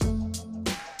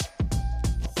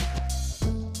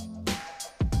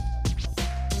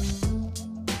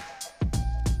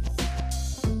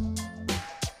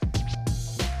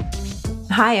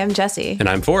Hi, I'm Jesse. And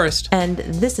I'm Forrest. And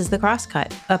this is The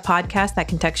Crosscut, a podcast that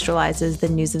contextualizes the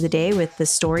news of the day with the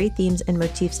story, themes, and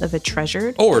motifs of a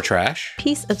treasured or trash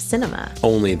piece of cinema.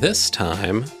 Only this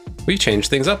time, we changed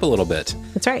things up a little bit.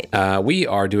 That's right. We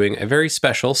are doing a very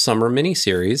special summer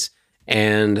mini-series,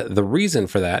 and the reason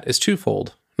for that is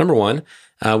twofold. Number one,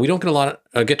 we don't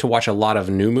get to watch a lot of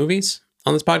new movies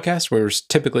on this podcast. We're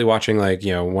typically watching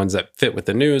ones that fit with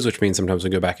the news, which means sometimes we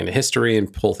go back into history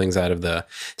and pull things out of the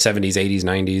 70s, 80s,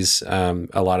 90s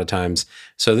a lot of times.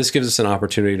 So this gives us an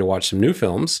opportunity to watch some new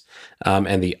films.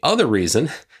 And the other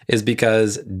reason is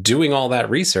because doing all that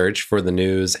research for the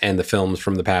news and the films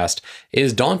from the past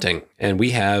is daunting. And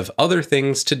we have other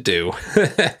things to do.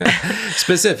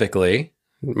 Specifically,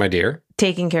 my dear,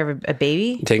 taking care of a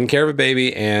baby. Taking care of a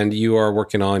baby, and you are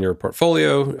working on your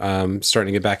portfolio,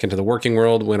 starting to get back into the working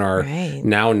world when our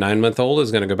now 9-month-old is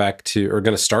going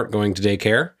to start going to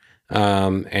daycare,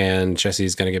 and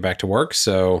Jesse's going to get back to work.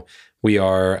 So we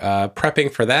are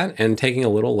prepping for that and taking a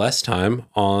little less time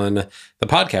on the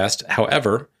podcast.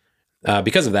 However,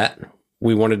 because of that,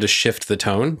 we wanted to shift the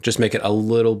tone, just make it a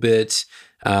little bit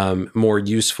more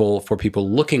useful for people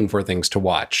looking for things to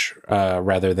watch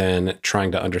rather than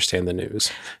trying to understand the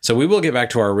news. So we will get back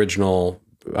to our original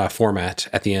format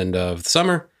at the end of the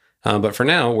summer. But for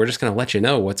now, we're just going to let you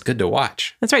know what's good to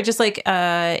watch. That's right. Just like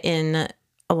in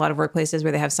a lot of workplaces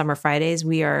where they have summer Fridays,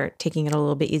 we are taking it a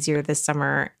little bit easier this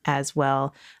summer as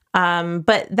well.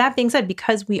 But that being said,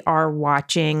 because we are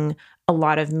watching a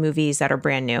lot of movies that are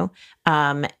brand new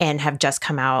and have just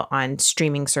come out on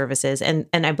streaming services, and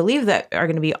I believe that are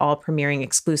going to be all premiering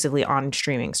exclusively on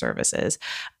streaming services.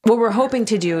 What we're hoping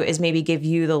to do is maybe give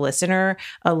you, the listener,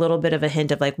 a little bit of a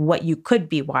hint of like what you could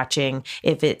be watching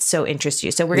if it so interests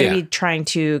you. So we're going to be trying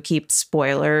to keep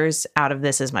spoilers out of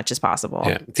this as much as possible.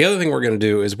 Yeah. The other thing we're going to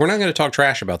do is we're not going to talk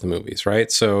trash about the movies,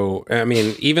 right? So, I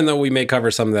mean, even though we may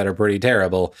cover some that are pretty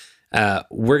terrible,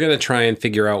 we're going to try and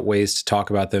figure out ways to talk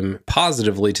about them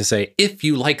positively to say, if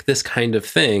you like this kind of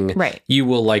thing, you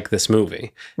will like this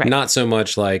movie. Not so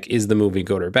much like, is the movie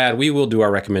good or bad? We will do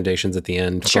our recommendations at the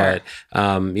end, but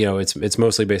it's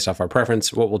mostly based off our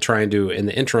preference. What we'll try and do in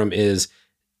the interim is,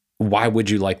 why would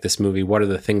you like this movie? What are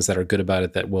the things that are good about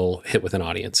it that will hit with an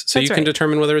audience? So you can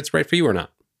determine whether it's right for you or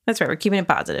not. That's right. We're keeping it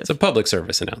positive. It's a public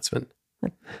service announcement.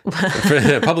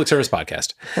 Public service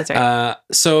podcast. That's right.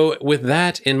 So with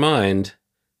that in mind,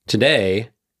 today,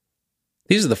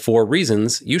 these are the 4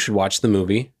 reasons you should watch the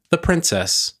movie The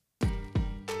Princess.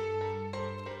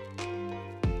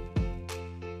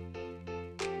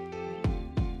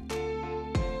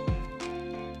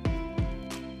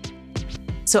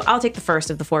 So I'll take the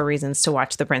first of the 4 reasons to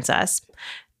watch The Princess.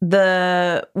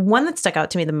 The one that stuck out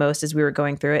to me the most as we were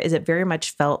going through it is it very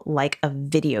much felt like a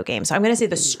video game. So I'm going to say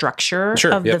the structure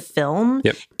of the film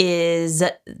is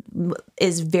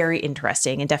very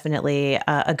interesting and definitely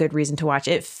a good reason to watch.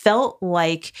 It felt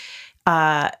like,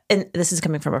 and this is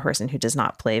coming from a person who does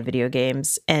not play video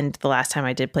games. And the last time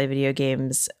I did play video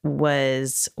games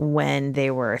was when they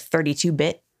were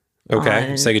 32-bit.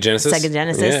 Okay, Sega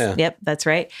Genesis. Yeah. Yep, that's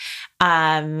right.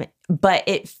 But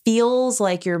it feels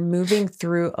like you're moving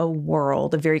through a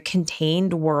world, a very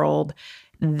contained world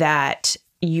that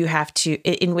you have to,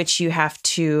 in which you have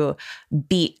to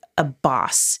beat a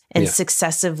boss and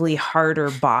successively harder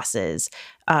bosses.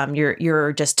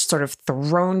 You're just sort of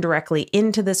thrown directly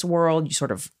into this world. You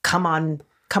sort of come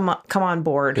on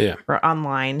board or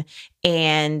online,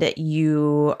 and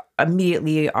you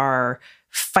immediately are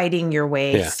fighting your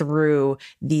way through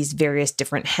these various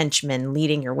different henchmen,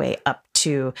 leading your way up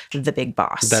to the big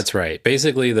boss. That's right.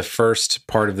 Basically, the first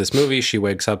part of this movie, she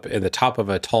wakes up at the top of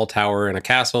a tall tower in a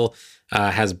castle,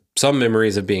 has some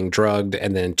memories of being drugged,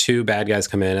 and then 2 bad guys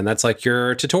come in, and that's like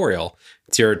your tutorial.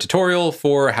 It's your tutorial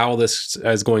for how this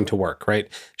is going to work, right?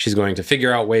 She's going to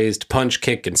figure out ways to punch,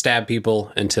 kick, and stab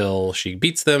people until she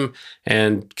beats them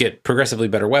and get progressively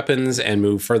better weapons and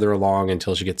move further along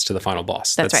until she gets to the final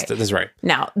boss. That's right. That's right.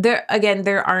 Now, there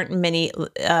aren't many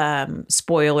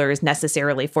spoilers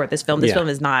necessarily for this film. This film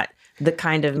is not the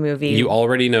kind of movie... You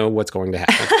already know what's going to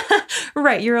happen.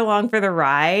 Right. You're along for the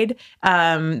ride.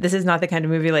 This is not the kind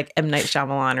of movie like M. Night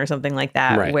Shyamalan or something like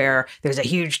that, where there's a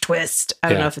huge twist. I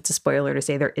don't know if it's a spoiler to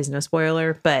say there is no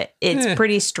spoiler, but it's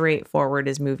pretty straightforward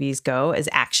as movies go, as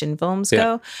action films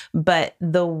go. But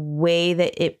the way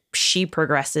that she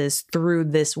progresses through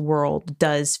this world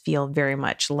does feel very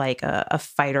much like a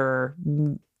fighter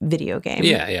video game.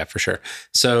 Yeah, for sure.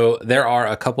 So there are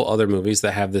a couple other movies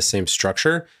that have the same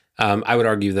structure. I would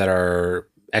argue that are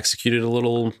executed a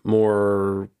little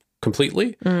more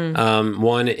completely.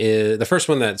 One is the first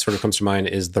one that sort of comes to mind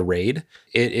is The Raid.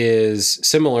 It is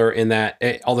similar in that,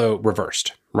 although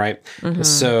reversed, right?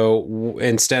 So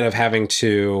instead of having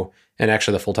to, and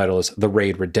actually the full title is The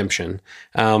Raid Redemption,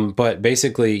 but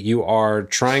basically you are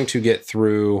trying to get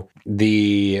through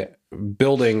the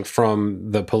building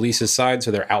from the police's side,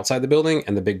 so they're outside the building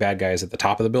and the big bad guy is at the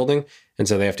top of the building, and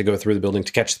so they have to go through the building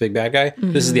to catch the big bad guy.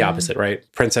 This is the opposite, right?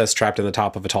 Princess trapped in the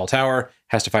top of a tall tower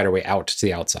has to fight her way out to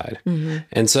the outside.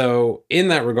 And so in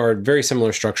that regard, very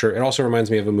similar structure. It also reminds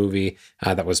me of a movie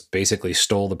that was basically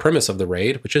stole the premise of The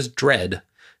Raid, which is Dredd,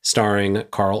 starring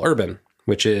Karl Urban,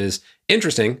 which is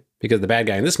interesting because the bad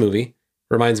guy in this movie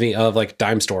reminds me of like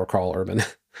Dime Store Karl Urban.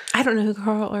 I don't know who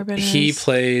Karl Urban is. He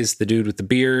plays the dude with the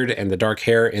beard and the dark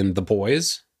hair in The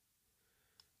Boys.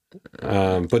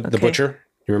 But The Butcher.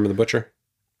 You remember The Butcher?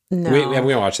 No. We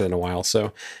haven't watched that in a while.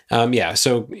 So,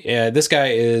 this guy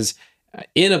is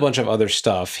in a bunch of other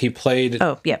stuff. He played.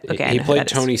 Oh, yep. Okay. He played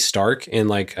Tony Stark in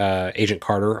like Agent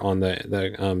Carter on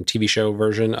the TV show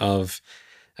version of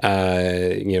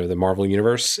the Marvel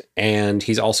universe, and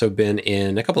he's also been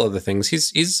in a couple other things.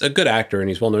 He's a good actor and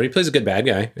he's well known. He plays a good bad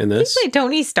guy in this. He played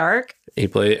Tony Stark. He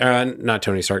played not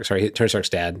Tony Stark. Sorry, Tony Stark's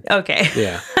dad. Okay.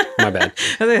 Yeah, my bad.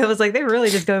 I was like, they were really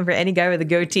just going for any guy with a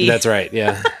goatee. That's right.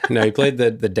 Yeah. No, he played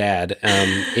the dad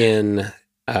in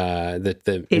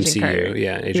the Agent MCU. Carter.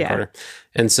 Yeah, Agent Carter.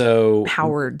 And so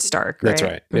Howard Stark. That's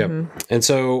right. Yep. And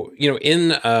so in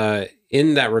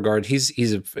that regard,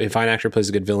 he's a fine actor, plays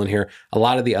a good villain here. A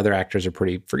lot of the other actors are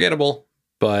pretty forgettable,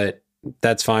 but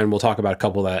that's fine. We'll talk about a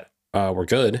couple that were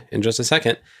good in just a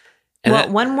second.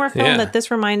 And one more film that this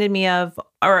reminded me of,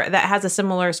 or that has a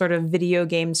similar sort of video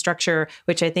game structure,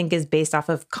 which I think is based off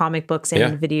of comic books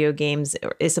and video games,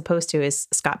 is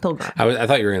Scott Pilgrim. I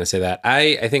thought you were going to say that.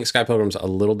 I think Scott Pilgrim's a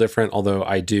little different, although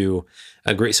I do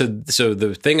agree. So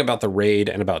the thing about The Raid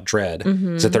and about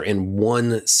Dredd is that they're in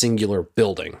one singular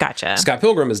building. Gotcha. Scott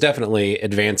Pilgrim is definitely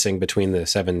advancing between the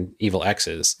 7 evil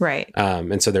X's. Right.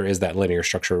 And so there is that linear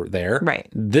structure there. Right.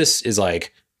 This is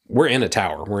like, we're in a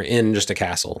tower. We're in just a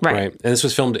castle, right? And this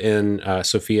was filmed in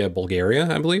Sofia, Bulgaria,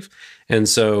 I believe. And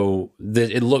so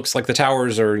it looks like the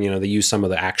towers are, they use some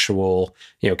of the actual,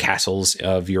 castles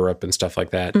of Europe and stuff like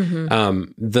that.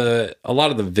 A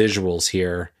lot of the visuals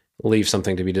here leave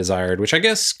something to be desired, which I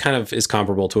guess kind of is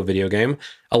comparable to a video game.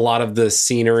 A lot of the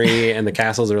scenery and the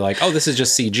castles are like, oh, this is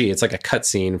just CG. It's like a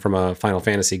cutscene from a Final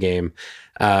Fantasy game.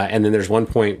 And then there's one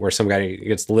point where some guy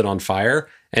gets lit on fire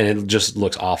and it just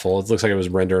looks awful. It looks like it was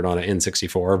rendered on an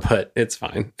N64, but it's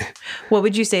fine. What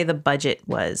would you say the budget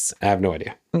was? I have no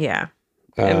idea. Yeah.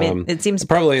 I mean, it seems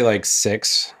probably like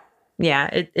 6.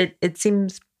 Yeah. It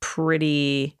seems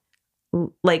pretty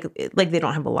like they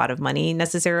don't have a lot of money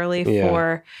necessarily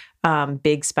for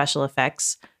big special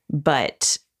effects,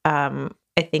 but I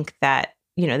think that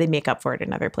they make up for it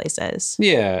in other places.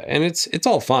 Yeah, and it's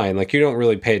all fine. Like, you don't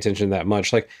really pay attention that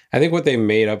much. Like, I think what they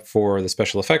made up for the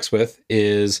special effects with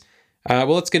is,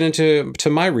 let's get into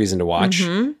my reason to watch,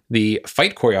 the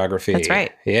fight choreography. That's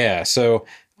right. Yeah, so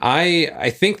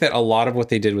I think that a lot of what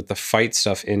they did with the fight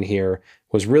stuff in here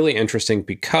was really interesting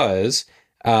because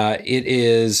it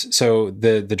is, so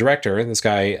the director, this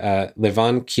guy,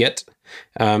 Levan Kiet,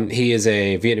 he is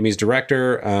a Vietnamese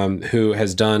director who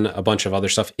has done a bunch of other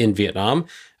stuff in Vietnam,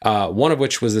 one of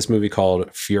which was this movie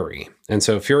called Fury. And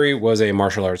so Fury was a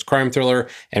martial arts crime thriller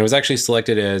and was actually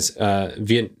selected as the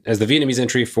Vietnamese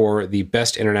entry for the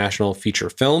Best International Feature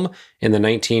Film in the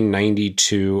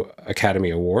 1992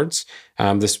 Academy Awards.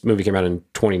 This movie came out in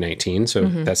 2019, so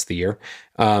that's the year.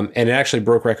 And it actually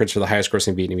broke records for the highest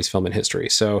grossing Vietnamese film in history.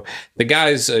 So the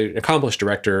guy's an accomplished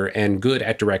director and good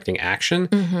at directing action.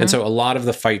 And so a lot of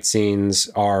the fight scenes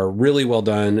are really well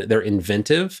done. They're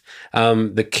inventive.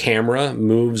 The camera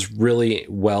moves really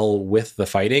well with the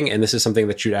fighting. And this is something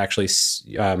that you'd actually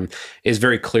is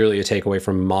very clearly a takeaway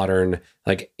from modern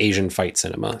like Asian fight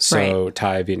cinema. So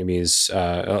Thai, Vietnamese,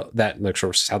 that like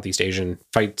sort of Southeast Asian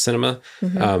fight cinema,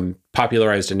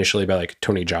 popularized initially by like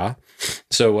Tony Jaa.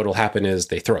 So what will happen is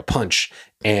they throw a punch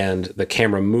and the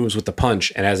camera moves with the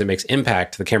punch. And as it makes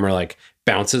impact, the camera like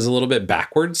bounces a little bit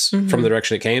backwards from the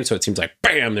direction it came. So it seems like,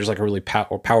 bam, there's like a really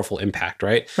powerful impact,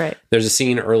 right? Right. There's a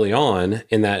scene early on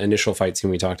in that initial fight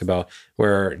scene we talked about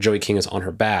where Joey King is on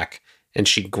her back and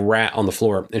on the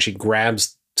floor and she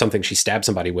grabs something she stabbed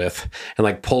somebody with and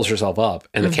like pulls herself up,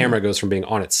 and the camera goes from being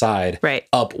on its side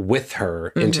up with her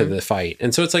into the fight.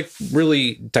 And so it's like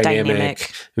really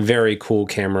dynamic, very cool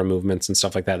camera movements and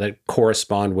stuff like that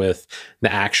correspond with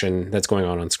the action that's going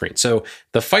on screen. So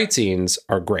the fight scenes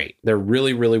are great. They're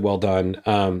really, really well done.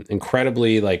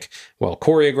 Incredibly like well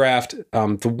choreographed.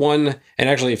 The one, and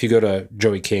actually if you go to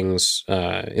Joey King's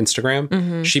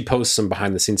Instagram, she posts some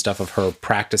behind the scenes stuff of her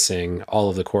practicing all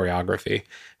of the choreography.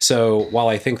 So while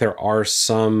I think there are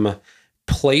some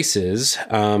places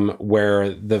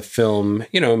where the film,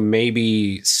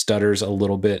 maybe stutters a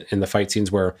little bit in the fight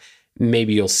scenes, where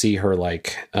maybe you'll see her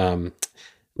like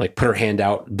put her hand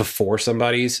out before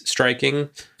somebody's striking.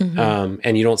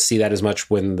 And you don't see that as much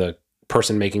when the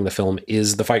person making the film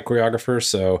is the fight choreographer.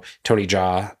 So Tony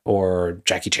Jaa or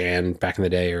Jackie Chan back in the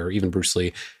day, or even Bruce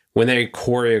Lee, when they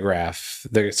choreograph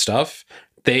their stuff,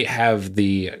 they have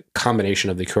the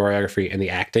combination of the choreography and the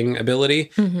acting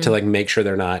ability to like make sure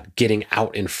they're not getting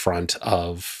out in front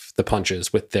of the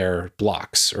punches with their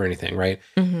blocks or anything, right?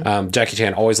 Jackie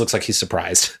Chan always looks like he's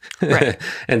surprised. Right.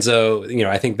 And so,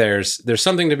 I think there's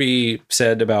something to be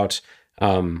said about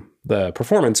the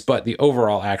performance, but the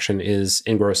overall action is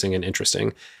engrossing and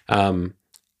interesting.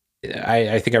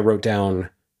 I think I wrote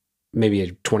down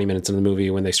maybe 20 minutes into the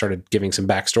movie when they started giving some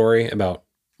backstory about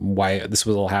why this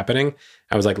was all happening.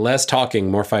 I was like, less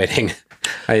talking, more fighting.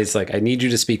 I need you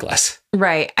to speak less.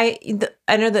 Right. I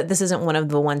know that this isn't one of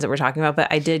the ones that we're talking about, but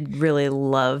I did really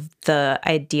love the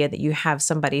idea that you have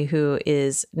somebody who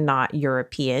is not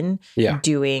European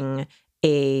doing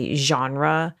a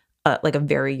genre, like a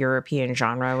very European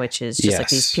genre, which is just like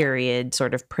these period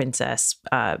sort of princess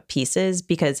pieces,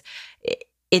 because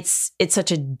it's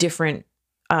such a different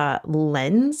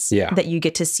lens that you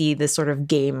get to see this sort of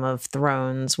Game of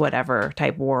Thrones, whatever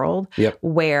type world,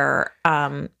 where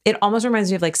it almost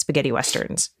reminds me of like spaghetti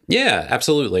westerns. Yeah,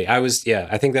 absolutely. I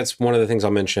think that's one of the things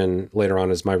I'll mention later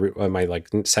on as my like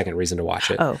second reason to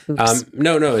watch it. Oh, oops.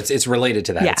 No, it's related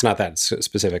to that. Yeah. It's not that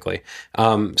specifically.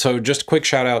 So just a quick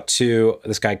shout out to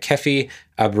this guy, Kefi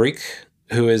Abrik,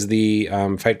 who is the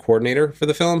fight coordinator for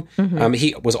the film.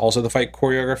 He was also the fight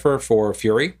choreographer for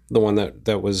Fury, the one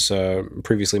that was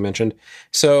previously mentioned.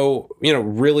 So,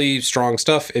 really strong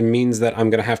stuff. It means that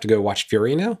I'm going to have to go watch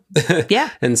Fury now.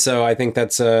 Yeah. And so I think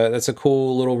that's a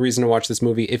cool little reason to watch this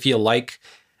movie. If you like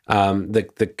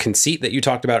the conceit that you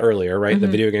talked about earlier, right? The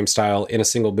video game style in a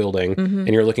single building, and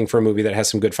you're looking for a movie that has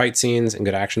some good fight scenes and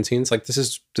good action scenes, like this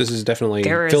is definitely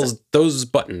fills those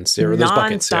buttons or those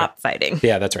buckets. Non-stop fighting.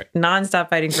 Yeah, that's right. Non-stop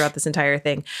fighting throughout this entire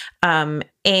thing.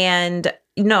 And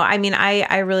no, I mean,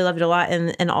 I really loved it a lot.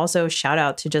 And also shout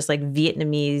out to just like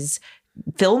Vietnamese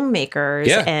filmmakers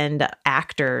and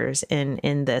actors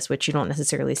in this, which you don't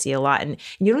necessarily see a lot, and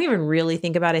you don't even really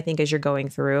think about, I think, as you're going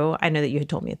through. I know that you had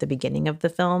told me at the beginning of the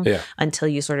film, until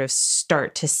you sort of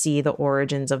start to see the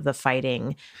origins of the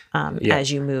fighting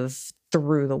as you move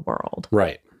through the world.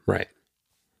 Right.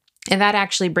 And that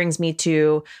actually brings me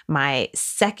to my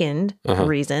second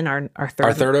reason, our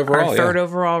third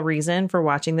overall reason for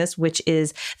watching this, which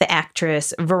is the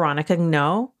actress Veronica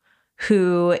Ngo,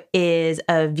 who is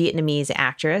a Vietnamese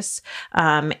actress.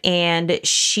 And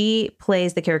she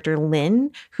plays the character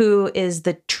Linh, who is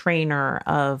the trainer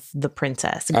of the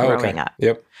princess growing up.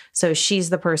 Yep. So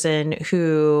she's the person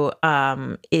who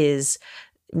is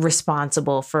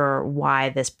responsible for why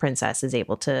this princess is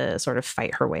able to sort of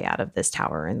fight her way out of this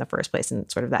tower in the first place, and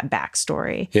sort of that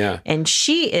backstory. Yeah. And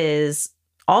she is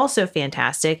also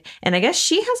fantastic. And I guess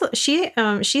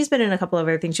she's been in a couple of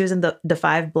other things. She was in the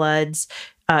Five Bloods.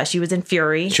 She was in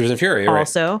Fury.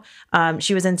 Also. Right.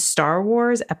 She was in Star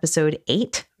Wars Episode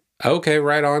 8. Okay,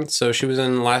 right on. So she was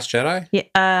in Last Jedi?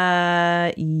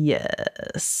 Yeah.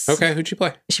 Yes. Okay, who'd she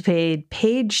play? She played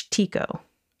Paige Tico.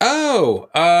 Oh,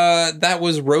 that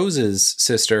was Rose's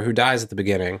sister who dies at the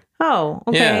beginning. Oh,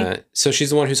 okay. Yeah, so she's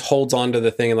the one who holds onto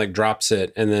the thing and like drops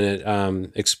it, and then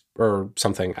it or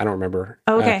something. I don't remember.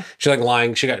 Oh, okay. She's like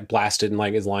lying. She got blasted and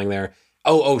like is lying there.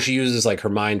 Oh, she uses like her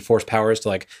mind force powers to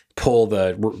like pull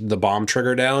the bomb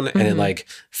trigger down, and it like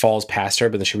falls past her,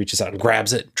 but then she reaches out and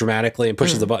grabs it dramatically and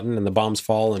pushes the button, and the bombs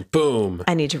fall, and boom.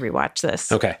 I need to rewatch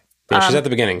this. Okay. Yeah, she's at the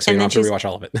beginning, so you don't have to rewatch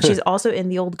all of it. She's also in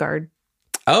The Old Guard.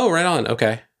 Oh, right on.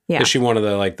 Okay. Yeah. Is she one of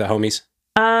the like the homies?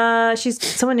 She's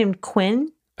someone named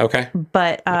Quinn. Okay.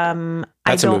 But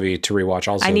that's a movie to rewatch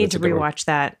also. I need to rewatch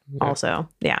that also.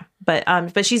 Yeah.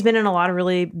 But she's been in a lot of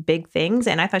really big things,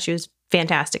 and I thought she was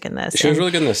fantastic in this. She was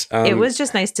really good in this. It was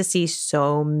just nice to see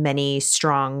so many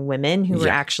strong women who were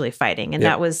actually fighting, and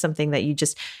that was something that you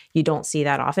don't see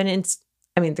that often.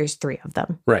 There's 3 of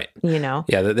them. Right. You know?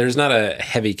 Yeah, there's not a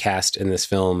heavy cast in this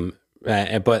film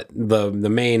But the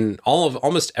main,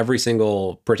 almost every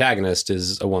single protagonist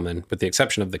is a woman, with the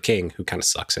exception of the king, who kind of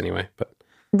sucks anyway. But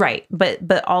right,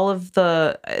 but all of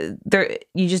the there,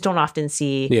 you just don't often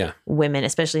see women,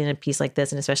 especially in a piece like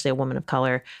this, and especially a woman of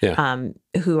color,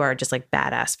 who are just like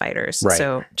badass fighters. Right.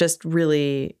 So just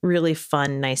really, really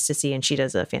fun, nice to see, and she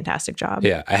does a fantastic job.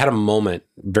 Yeah, I had a moment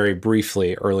very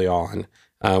briefly early on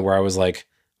where I was like,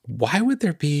 why would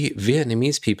there be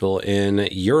Vietnamese people in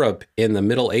Europe in the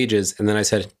Middle Ages? And then I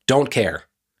said, don't care.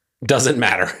 Doesn't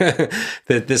matter.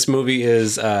 That this movie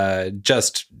is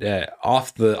just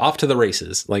off to the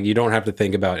races. Like, you don't have to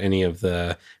think about any of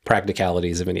the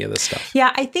practicalities of any of this stuff.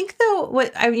 Yeah, I think though,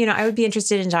 I would be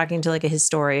interested in talking to like a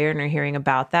historian or hearing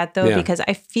about that though, because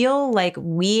I feel like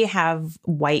we have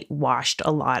whitewashed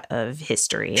a lot of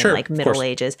history in like Middle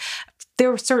Ages.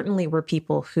 There certainly were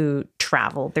people who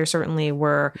traveled. There certainly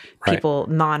were people,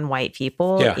 non-white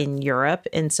people in Europe.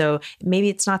 And so maybe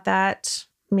it's not that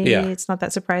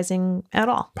surprising at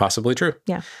all. Possibly true.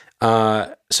 Yeah.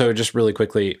 So just really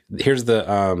quickly, here's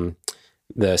the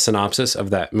synopsis of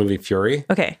that movie Fury.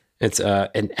 Okay. It's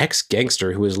an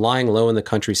ex-gangster who is lying low in the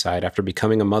countryside after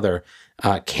becoming a mother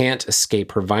can't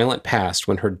escape her violent past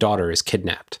when her daughter is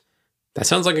kidnapped. That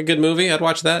sounds like a good movie. I'd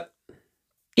watch that.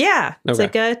 Yeah. It's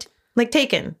like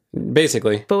Taken.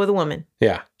 Basically. But with a woman.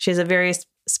 Yeah. She has a very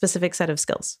specific set of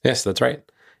skills. Yes, that's right.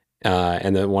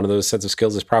 And then one of those sets of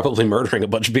skills is probably murdering a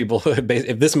bunch of people,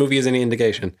 if this movie is any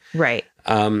indication. Right.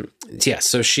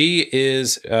 So she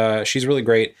is, she's really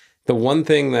great. The one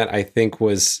thing that I think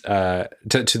was, to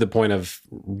the point of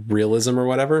realism or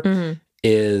whatever,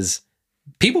 is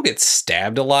people get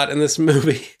stabbed a lot in this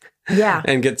movie. Yeah.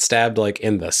 And get stabbed like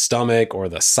in the stomach or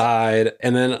the side.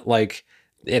 And then like,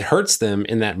 it hurts them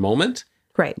in that moment.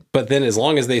 Right. But then as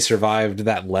long as they survived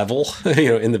that level,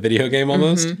 in the video game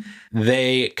almost,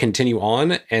 they continue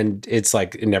on, and it's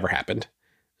like it never happened.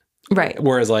 Right.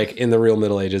 Whereas like in the real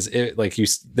Middle Ages,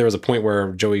 there was a point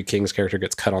where Joey King's character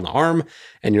gets cut on the arm,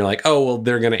 and you're like, oh, well,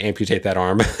 they're going to amputate that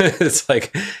arm. It's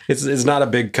like, it's not a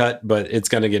big cut, but it's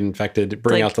going to get infected,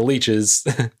 bring out the leeches.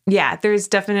 Yeah. There's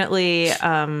definitely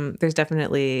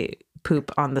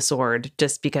poop on the sword,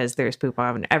 just because there's poop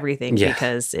on everything,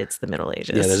 because it's the Middle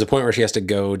Ages. Yeah, there's a point where she has to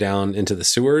go down into the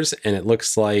sewers, and it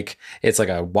looks like it's like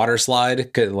a water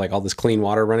slide, like all this clean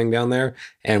water running down there.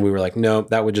 And we were like, no,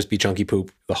 that would just be chunky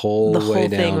poop the whole way down. The whole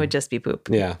thing would just be poop.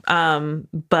 Yeah.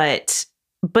 But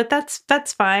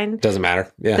that's fine. Doesn't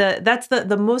matter. Yeah. That's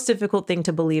the most difficult thing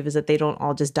to believe, is that they don't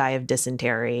all just die of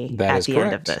dysentery at the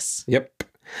end of this. Yep.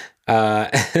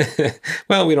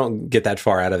 Well, we don't get that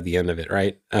far out of the end of it,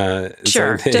 right?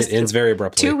 Sure. So it ends very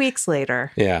abruptly. 2 weeks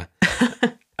later. Yeah.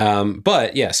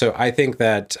 But yeah, so I think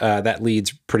that that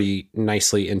leads pretty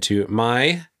nicely into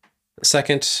my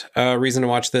second reason to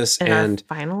watch this, and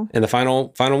the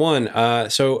final one.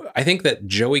 So I think that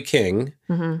Joey King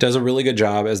does a really good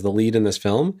job as the lead in this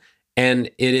film, and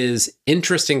it is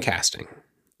interesting casting.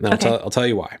 Now, I'll tell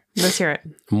you why. Let's hear it.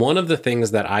 One of the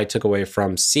things that I took away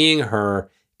from seeing her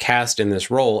cast in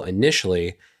this role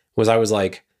initially was, I was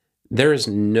like,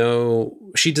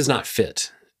 she does not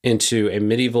fit into a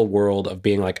medieval world of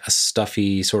being like a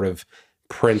stuffy sort of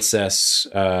princess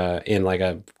in like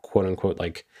a quote unquote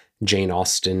like Jane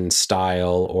Austen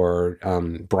style or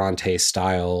Bronte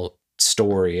style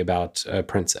story about a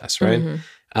princess, right?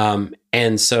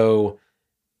 And so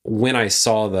when I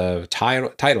saw the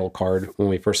title card when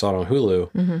we first saw it on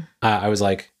Hulu, I was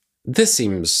like, this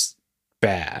seems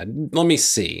bad. Let me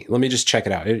see. Let me just check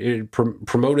it out. It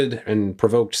promoted and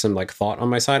provoked some like thought on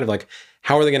my side of like,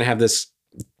 how are they going to have this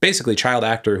basically child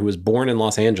actor who was born in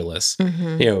Los Angeles,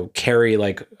 carry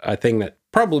like a thing that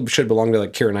probably should belong to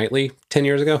like Keira Knightley 10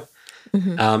 years ago.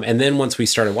 And then once we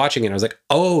started watching it, I was like,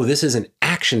 oh, this is an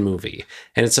action movie,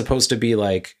 and it's supposed to be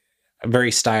like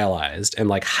very stylized and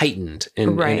like heightened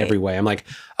in every way. I'm like,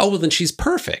 oh, well, then she's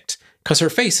perfect because her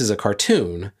face is a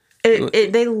cartoon.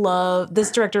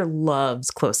 This director loves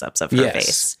close-ups of her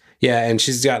face. Yeah, and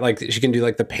she's got like, she can do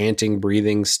like the panting,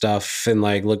 breathing stuff and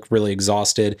like look really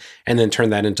exhausted, and then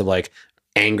turn that into like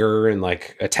anger and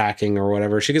like attacking or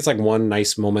whatever. She gets like one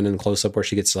nice moment in close-up where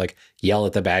she gets to like yell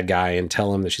at the bad guy and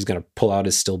tell him that she's going to pull out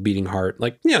his still beating heart.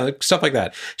 Like, like stuff like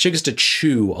that. She gets to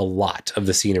chew a lot of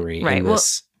the scenery in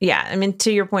this. Yeah, I mean,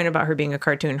 to your point about her being a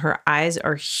cartoon, her eyes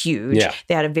are huge. Yeah.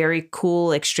 They had a very cool,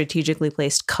 like strategically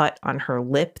placed cut on her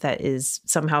lip that is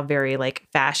somehow very like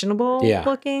fashionable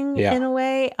looking in a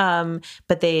way.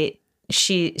 But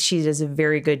she does a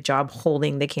very good job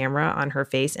holding the camera on her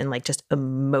face and like just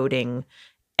emoting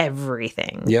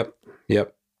everything. Yep.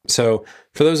 So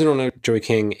for those who don't know, Joey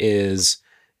King is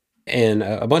in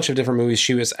a bunch of different movies.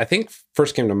 She was, I think,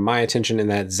 first came to my attention in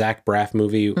that Zach Braff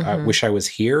movie, Wish I Was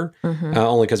Here,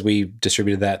 only because we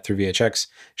distributed that through VHX.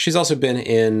 She's also been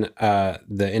in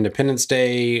the Independence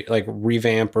Day like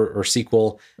revamp or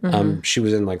sequel. She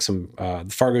was in like some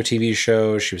the Fargo TV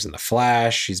show. She was in The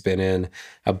Flash. She's been in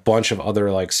a bunch of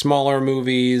other like smaller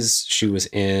movies. She was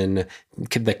in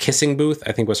The Kissing Booth,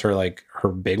 I think was her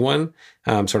big one,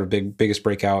 sort of biggest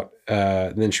breakout.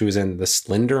 Then she was in the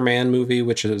Slender Man movie,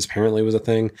 which apparently was a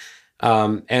thing.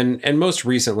 And most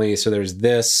recently, so there's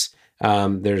this,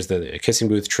 there's the Kissing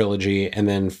Booth trilogy, and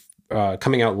then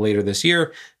coming out later this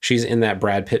year, she's in that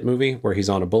Brad Pitt movie where he's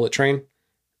on a bullet train,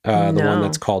 the one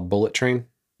that's called Bullet Train.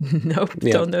 Nope,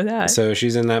 don't know that. So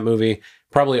she's in that movie,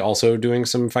 probably also doing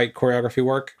some fight choreography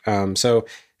work. So it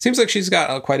seems like she's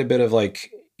got quite a bit of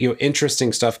like,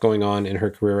 interesting stuff going on in her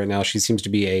career right now. She seems to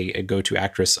be a go-to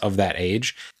actress of that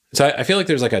age. So I feel like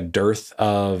there's like a dearth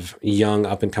of young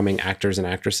up and coming actors and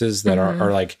actresses that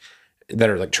are like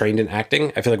trained in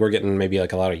acting. I feel like we're getting maybe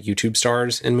like a lot of YouTube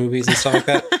stars in movies and stuff like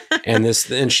that.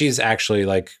 And she's actually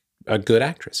like a good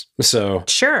actress. So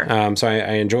sure. So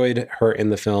I enjoyed her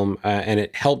in the film, and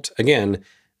it helped again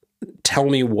tell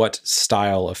me what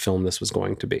style of film this was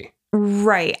going to be.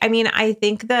 Right. I mean, I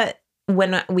think that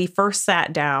when we first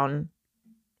sat down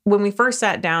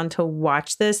to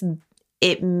watch this,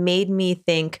 it made me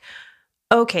think,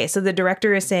 okay, so the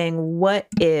director is saying, what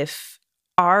if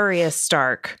Arya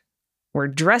Stark were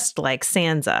dressed like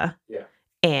Sansa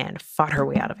and fought her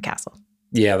way out of a castle?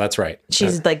 Yeah, that's right.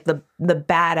 She's like the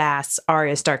badass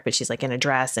Arya Stark, but she's like in a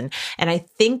dress. And I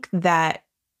think that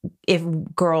if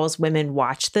women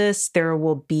watch this, there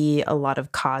will be a lot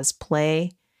of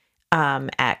cosplay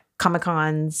at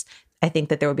Comic-Cons. I think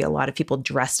that there will be a lot of people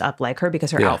dressed up like her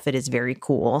because her outfit is very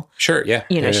cool. Sure, yeah.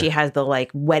 She has the like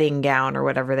wedding gown or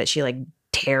whatever that she like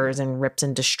tears and rips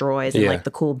and destroys, and like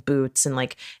the cool boots, and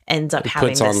like ends up having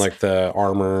puts on like the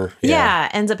armor.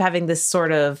 Ends up having this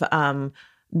sort of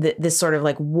this sort of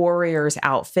like warrior's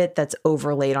outfit that's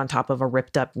overlaid on top of a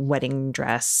ripped up wedding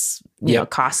dress,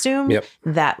 costume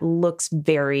that looks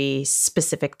very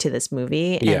specific to this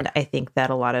movie. And I think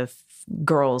that a lot of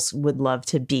girls would love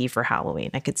to be for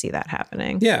Halloween. I could see that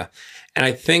happening. Yeah. And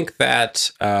I think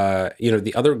that,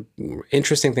 the other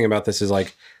interesting thing about this is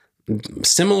like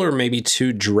similar maybe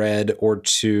to Dread or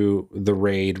to The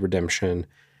Raid Redemption.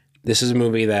 This is a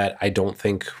movie that I don't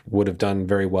think would have done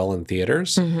very well in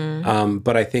theaters,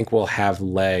 but I think will have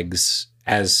legs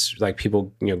as like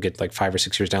people, get like 5 or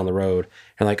 6 years down the road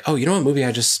and like, oh, what movie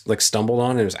I just like stumbled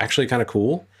on and it was actually kind of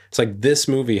cool. It's like this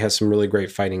movie has some really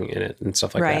great fighting in it and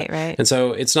stuff like that. Right. And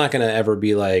so it's not going to ever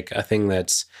be like a thing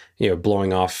that's,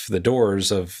 blowing off the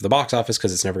doors of the box office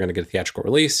because it's never going to get a theatrical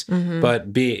release.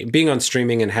 But being on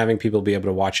streaming and having people be able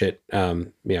to watch it,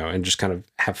 and just kind of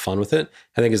have fun with it,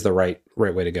 I think is the right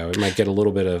way to go. It might get a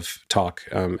little bit of talk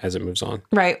as it moves on.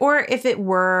 Right. Or if it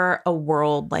were a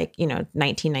world like,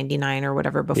 1999 or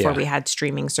whatever, before we had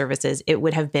streaming services, it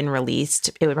would have been released.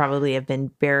 It would probably have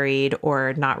been buried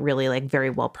or not really like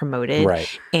very well promoted. Right.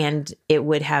 And it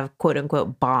would have quote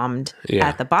unquote bombed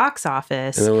at the box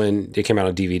office. And then when it came out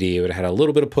on DVD, it would have had a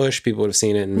little bit of push. People would have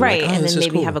seen it. And right. Like, oh, and then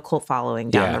maybe cool. have a cult following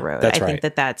down the road. That's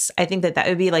I think that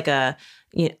would be like a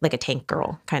Tank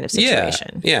Girl kind of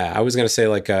situation. Yeah. I was going to say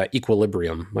like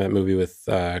Equilibrium, that movie with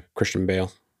Christian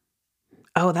Bale.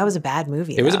 Oh, that was a bad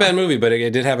movie. It was a bad movie, but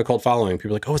it did have a cult following.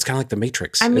 People were like, oh, it's kind of like The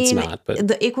Matrix. It's not. But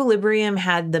the Equilibrium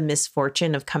had the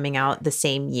misfortune of coming out the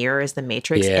same year as The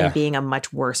Matrix and being a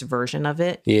much worse version of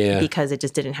it. Yeah. Because it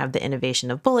just didn't have the innovation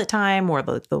of bullet time or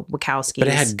the Wachowskis. But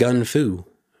it had Gun Fu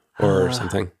or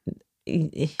something.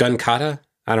 Gun Kata?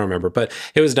 I don't remember, but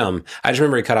it was dumb. I just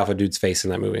remember he cut off a dude's face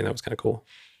in that movie, and that was kind of cool.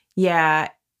 Yeah.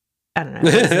 I don't know.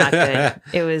 It was not good.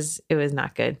 It was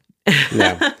not good.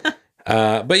 Yeah.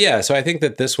 But yeah, so I think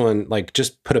that this one, like,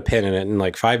 just put a pin in it in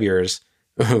like 5 years.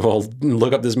 We'll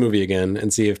look up this movie again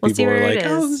and see if people are like,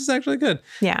 oh, this is actually good.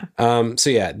 Yeah. So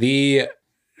yeah, the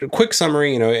quick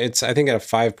summary, it's, I think at a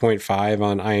 5.5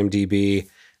 on IMDb.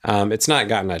 It's not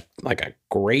gotten a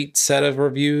great set of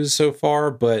reviews so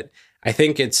far, but I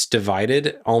think it's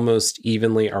divided almost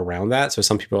evenly around that. So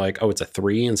some people are like, oh, it's a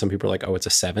 3. And some people are like, oh, it's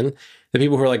a 7. The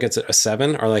people who are like, it's a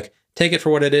 7 are like, take it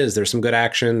for what it is. There's some good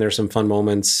action. There's some fun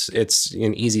moments. It's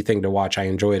an easy thing to watch. I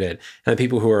enjoyed it. And the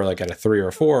people who are like at a 3 or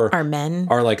a 4 are men,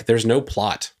 are like, there's no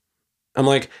plot. I'm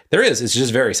like, there is. It's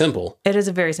just very simple. It is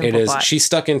a very simple plot. She's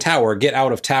stuck in tower. Get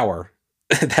out of tower.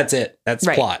 That's it. That's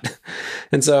plot.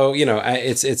 And so,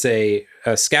 it's a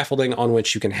scaffolding on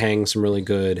which you can hang some really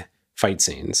good fight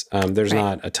scenes. There's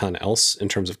not a ton else in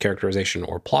terms of characterization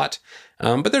or plot.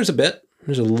 But there's a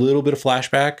little bit of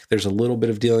flashback. There's a little bit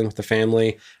of dealing with the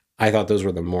family. I thought those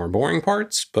were the more boring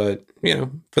parts, but you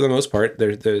know, for the most part,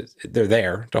 they're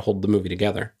there to hold the movie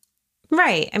together.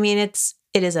 Right. I mean, it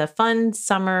is a fun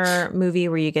summer movie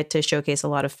where you get to showcase a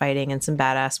lot of fighting and some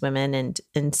badass women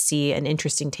and see an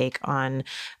interesting take on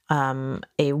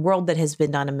a world that has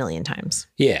been done a million times.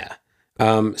 Yeah.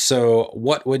 So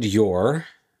what would your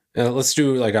let's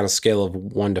do like on a scale of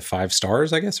 1 to 5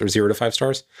 stars, I guess, or 0 to 5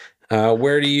 stars.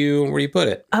 Where do you put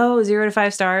it? Oh, 0 to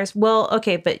 5 stars. Well,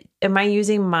 okay, but am I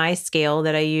using my scale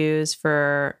that I use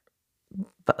for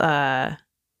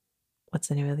what's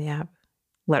the name of the app?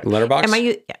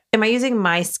 Letterboxd? Am I using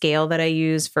my scale that I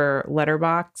use for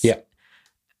Letterboxd? Yeah.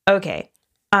 Okay.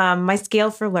 My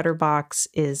scale for Letterboxd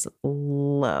is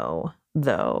low,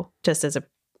 though, just as a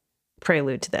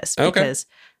prelude to this, because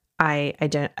I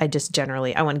just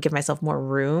generally, I want to give myself more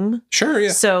room. Sure,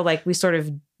 yeah. So like we sort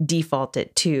of default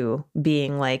it to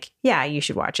being like, yeah, you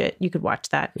should watch it. You could watch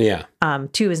that. Yeah.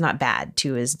 2 is not bad.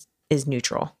 2 is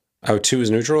neutral. Oh, 2 is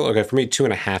neutral? Okay, for me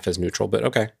 2.5 is neutral, but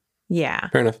okay. Yeah.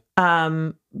 Fair enough.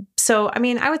 So I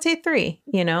mean, I would say 3,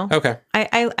 you know. Okay.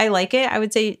 I like it. I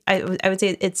would say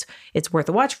it's worth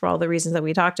a watch for all the reasons that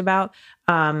we talked about.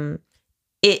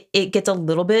 It gets a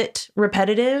little bit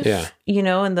repetitive, you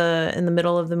know, in the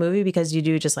middle of the movie, because you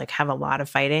do just like have a lot of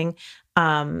fighting.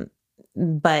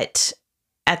 But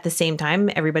at the same time,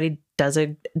 everybody does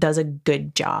a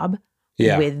good job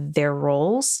with their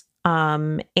roles.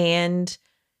 And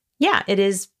yeah, it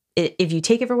is. If you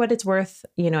take it for what it's worth,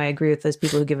 you know, I agree with those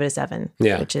people who give it a 7,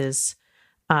 which is,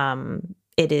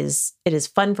 it is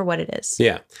fun for what it is.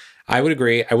 Yeah, I would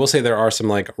agree. I will say there are some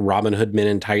like Robin Hood Men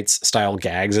in Tights style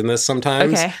gags in this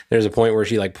sometimes. Okay. There's a point where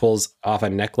she like pulls off a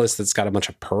necklace that's got a bunch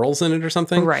of pearls in it or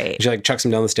something. Right. She like chucks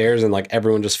them down the stairs and like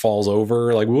everyone just falls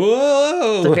over like,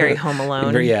 whoa. It's very Home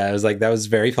Alone. Yeah, it was like, that was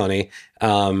very funny.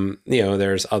 You know,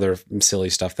 there's other silly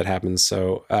stuff that happens.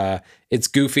 So it's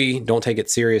goofy. Don't take it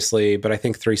seriously. But I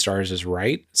think 3 stars is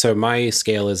right. So my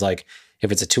scale is like,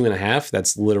 if it's a 2.5,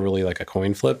 that's literally like a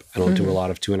coin flip. I don't do a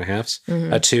lot of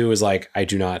 2.5s. A 2 is like, I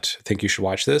do not think you should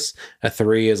watch this. A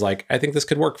 3 is like, I think this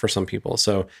could work for some people.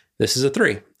 So this is a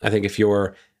 3. I think if you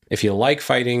like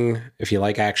fighting, if you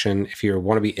like action, if you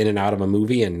want to be in and out of a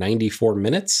movie in 94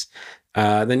 minutes,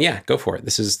 then yeah, go for it.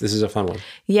 This is a fun one.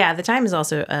 Yeah, the time is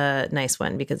also a nice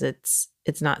one because it's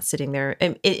not sitting there.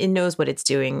 It knows what it's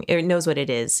doing. It knows what it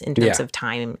is in terms of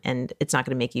time, and it's not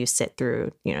going to make you sit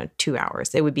through 2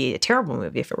 hours. It would be a terrible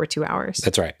movie if it were 2 hours.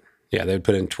 That's right. Yeah, they would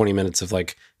put in 20 minutes of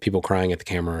like people crying at the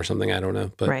camera or something. I don't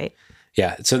know, but right.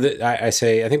 Yeah. So I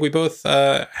think we both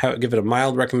give it a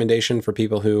mild recommendation for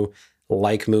people who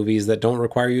like movies that don't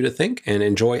require you to think and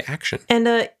enjoy action.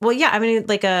 And well, yeah, I mean,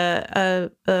 like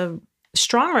a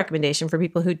strong recommendation for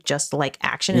people who just like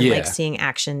action and like seeing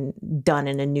action done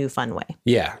in a new, fun way.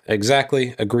 Yeah,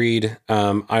 exactly. Agreed.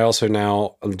 I also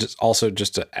now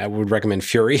I would recommend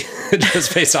Fury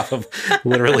just based off of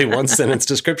literally one sentence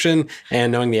description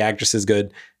and knowing the actress is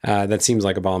good. That seems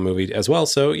like a bomb movie as well.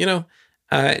 So,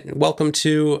 welcome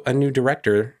to a new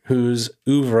director whose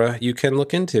oeuvre you can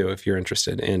look into if you're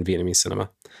interested in Vietnamese cinema.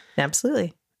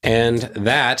 Absolutely. And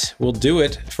that will do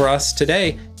it for us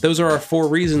today. Those are our 4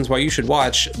 reasons why you should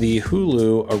watch the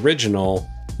Hulu original,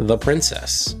 The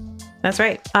Princess. That's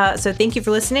right. So thank you for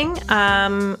listening.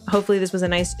 Hopefully this was a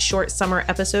nice short summer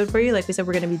episode for you. Like we said,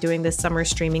 we're going to be doing this summer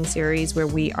streaming series where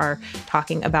we are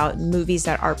talking about movies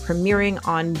that are premiering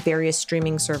on various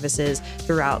streaming services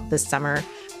throughout the summer.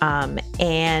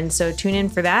 And so tune in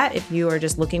for that if you are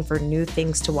just looking for new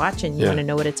things to watch and you want to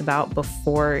know what it's about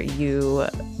before you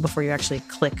actually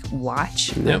click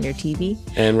watch on your TV.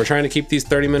 And we're trying to keep these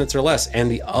 30 minutes or less. And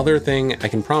the other thing I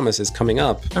can promise is coming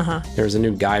up. There's a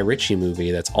new Guy Ritchie movie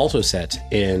that's also set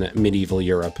in medieval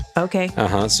Europe. Okay.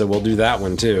 So we'll do that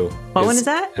one too. What one is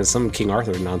that? It's some King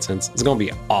Arthur nonsense. It's going to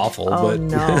be awful. Oh,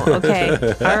 no. Okay.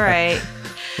 All right.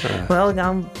 Well,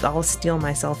 I'll steel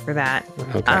myself for that.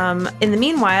 Okay. In the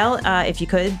meanwhile, if you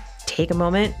could take a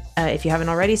moment, if you haven't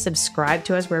already, subscribe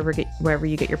to us wherever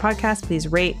you get your podcast. Please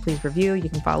rate, please review. You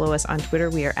can follow us on Twitter.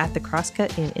 We are at The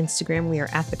Crosscut, and Instagram, we are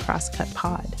at The Crosscut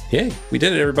Pod. Yay, we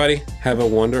did it, everybody. Have a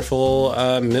wonderful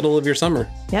middle of your summer.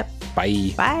 Yep.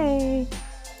 Bye. Bye.